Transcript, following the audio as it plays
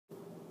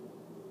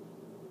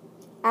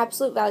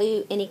absolute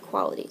value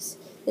inequalities.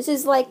 This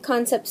is like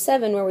concept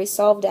 7 where we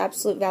solved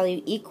absolute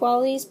value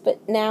equalities,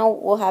 but now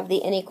we'll have the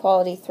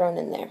inequality thrown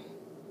in there.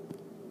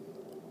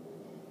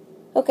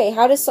 Okay,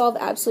 how to solve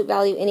absolute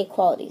value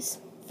inequalities.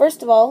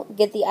 First of all,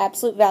 get the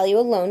absolute value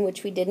alone,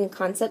 which we did in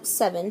concept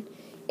 7.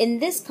 In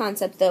this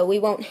concept, though, we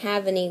won't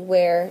have any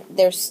where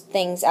there's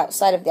things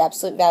outside of the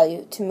absolute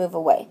value to move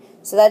away.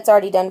 So that's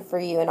already done for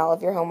you in all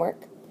of your homework.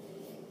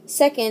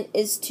 Second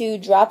is to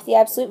drop the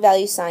absolute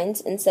value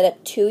signs and set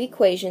up two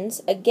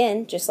equations,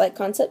 again, just like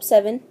concept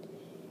 7.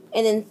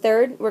 And then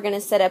third, we're going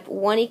to set up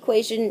one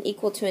equation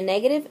equal to a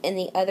negative and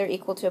the other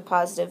equal to a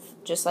positive,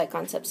 just like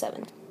concept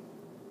 7.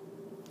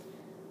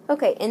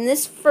 Okay, in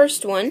this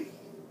first one,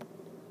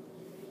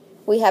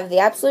 we have the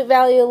absolute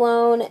value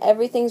alone,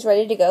 everything's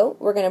ready to go.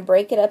 We're going to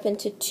break it up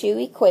into two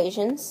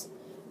equations.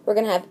 We're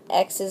going to have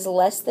x is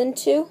less than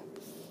 2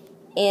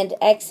 and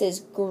x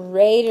is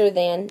greater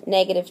than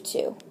negative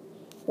 2.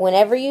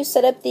 Whenever you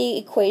set up the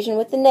equation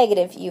with the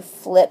negative, you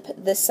flip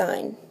the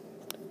sign.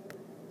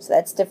 So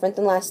that's different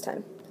than last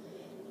time.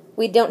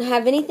 We don't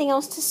have anything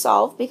else to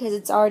solve because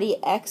it's already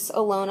x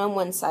alone on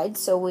one side,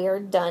 so we are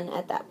done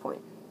at that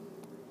point.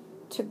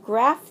 To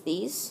graph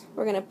these,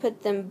 we're going to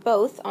put them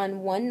both on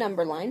one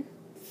number line.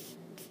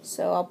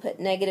 So I'll put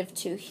negative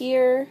 2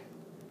 here,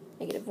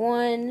 negative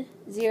 1,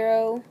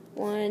 0,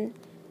 1,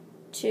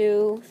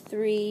 2,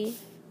 3,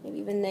 maybe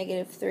even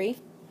negative 3.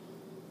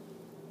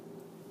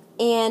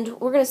 And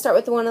we're going to start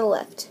with the one on the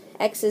left.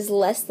 X is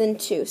less than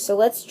 2. So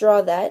let's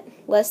draw that.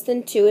 Less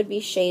than 2 would be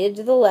shaded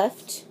to the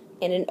left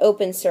in an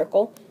open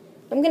circle.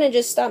 I'm going to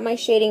just stop my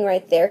shading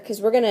right there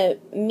because we're going to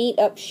meet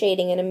up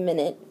shading in a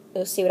minute.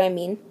 You'll see what I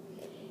mean.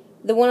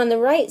 The one on the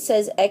right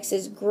says x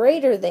is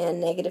greater than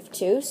negative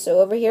 2. So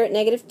over here at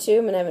negative 2,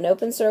 I'm going to have an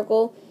open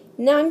circle.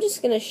 Now I'm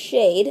just going to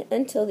shade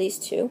until these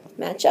two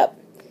match up.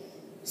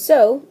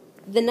 So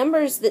the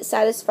numbers that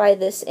satisfy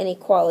this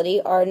inequality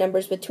are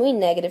numbers between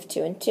negative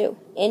 2 and 2.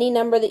 Any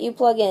number that you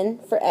plug in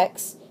for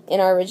x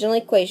in our original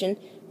equation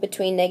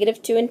between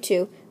negative 2 and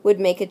 2 would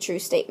make a true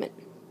statement.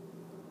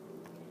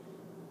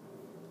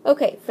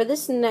 Okay, for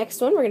this next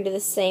one, we're going to do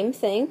the same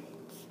thing.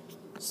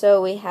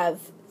 So we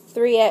have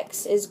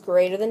 3x is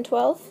greater than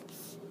 12,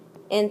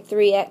 and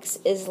 3x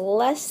is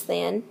less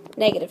than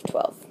negative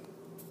 12.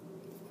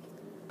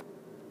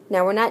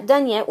 Now we're not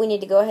done yet. We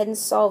need to go ahead and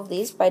solve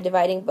these by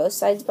dividing both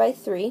sides by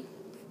 3.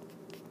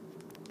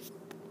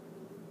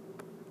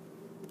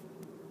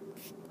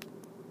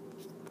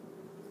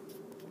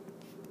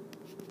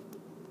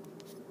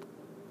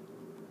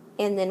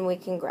 And then we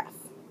can graph.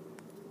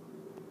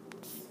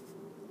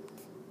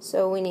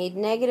 So we need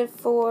negative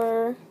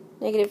 4,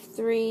 negative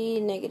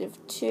 3, negative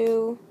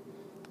 2,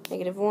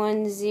 negative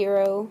 1,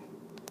 0,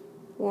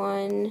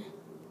 1,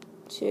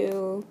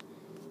 2,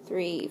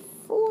 3,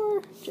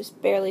 4.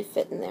 Just barely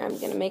fit in there. I'm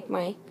going to make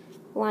my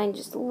line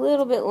just a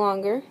little bit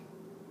longer.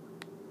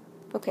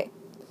 Okay.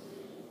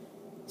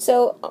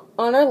 So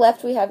on our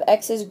left we have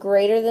x is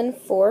greater than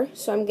 4.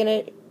 So I'm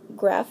going to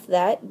graph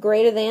that.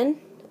 Greater than,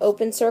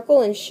 open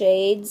circle, and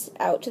shades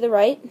out to the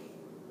right.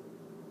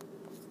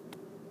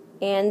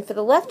 And for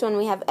the left one,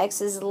 we have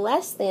x is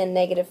less than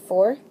negative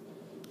 4.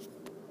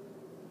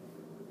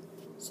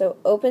 So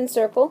open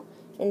circle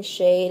and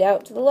shade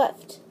out to the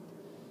left.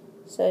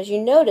 So as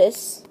you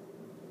notice,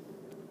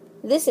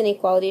 this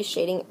inequality is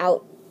shading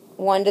out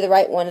one to the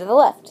right, one to the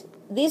left.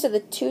 These are the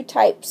two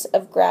types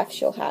of graphs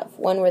you'll have.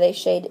 One where they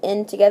shade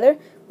in together,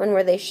 one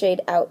where they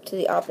shade out to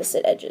the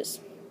opposite edges.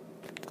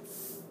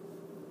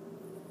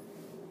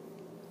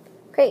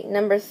 Okay,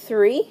 number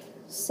 3.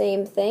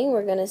 Same thing,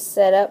 we're going to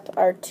set up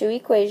our two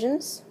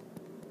equations.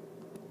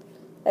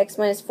 X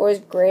minus 4 is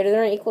greater than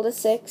or equal to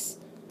 6.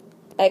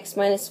 X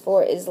minus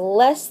 4 is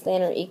less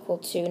than or equal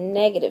to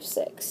negative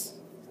 6.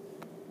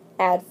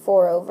 Add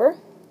 4 over.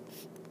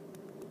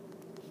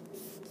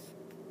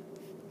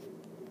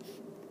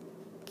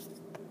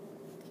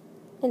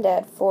 And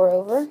add 4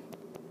 over.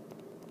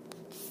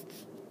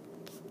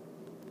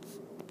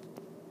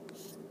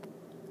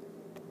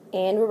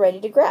 And we're ready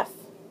to graph.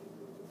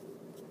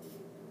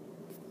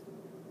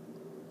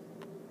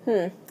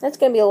 That's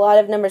going to be a lot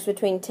of numbers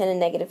between 10 and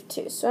negative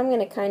 2. So I'm going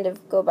to kind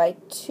of go by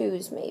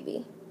 2's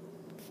maybe.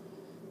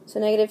 So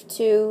negative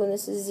 2, and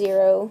this is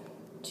 0,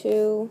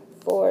 2,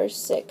 4,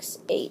 6,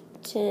 8,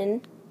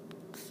 10.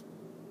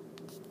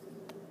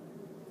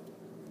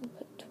 I'll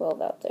put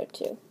 12 out there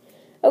too.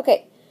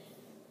 Okay,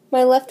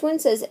 my left one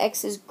says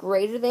x is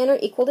greater than or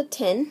equal to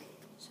 10.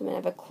 So I'm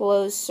going to have a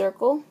closed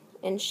circle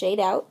and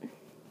shade out.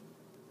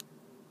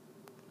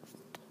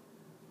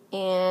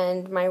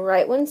 And my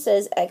right one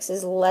says x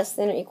is less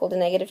than or equal to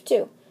negative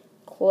 2.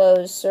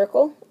 Close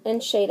circle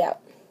and shade out.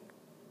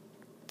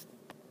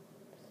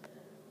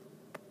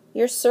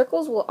 Your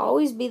circles will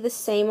always be the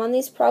same on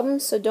these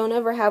problems, so don't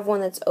ever have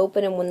one that's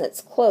open and one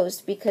that's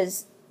closed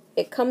because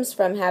it comes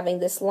from having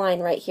this line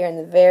right here in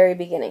the very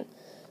beginning.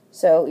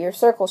 So your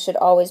circle should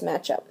always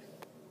match up.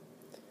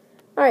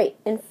 Alright,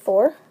 in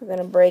 4, we're going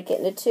to break it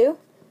into 2.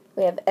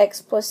 We have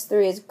x plus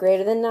 3 is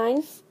greater than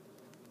 9,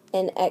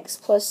 and x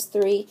plus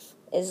 3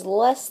 is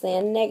less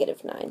than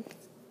negative 9.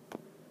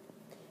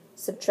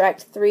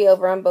 Subtract 3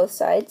 over on both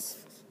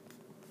sides.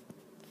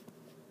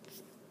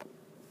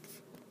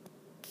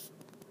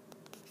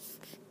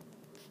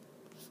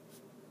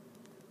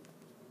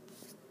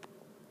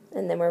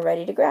 And then we're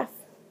ready to graph.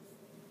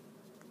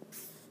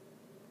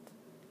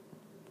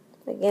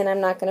 Again,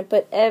 I'm not going to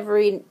put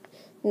every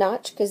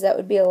notch because that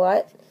would be a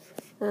lot.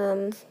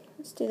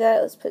 Let's do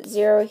that. Let's put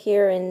 0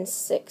 here and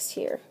 6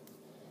 here.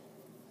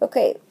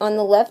 Okay, on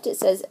the left it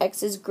says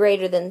x is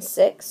greater than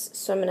 6,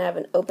 so I'm going to have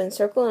an open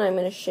circle and I'm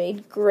going to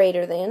shade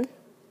greater than.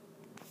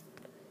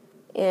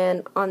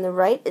 And on the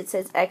right it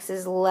says x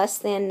is less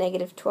than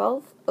negative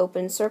 12,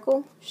 open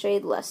circle,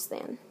 shade less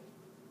than.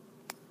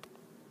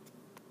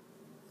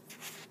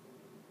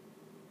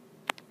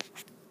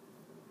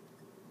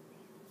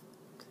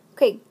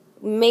 Okay,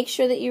 make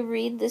sure that you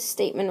read this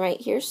statement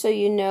right here so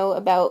you know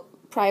about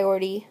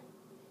priority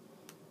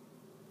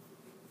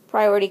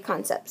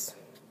concepts.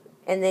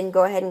 And then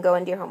go ahead and go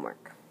into your homework.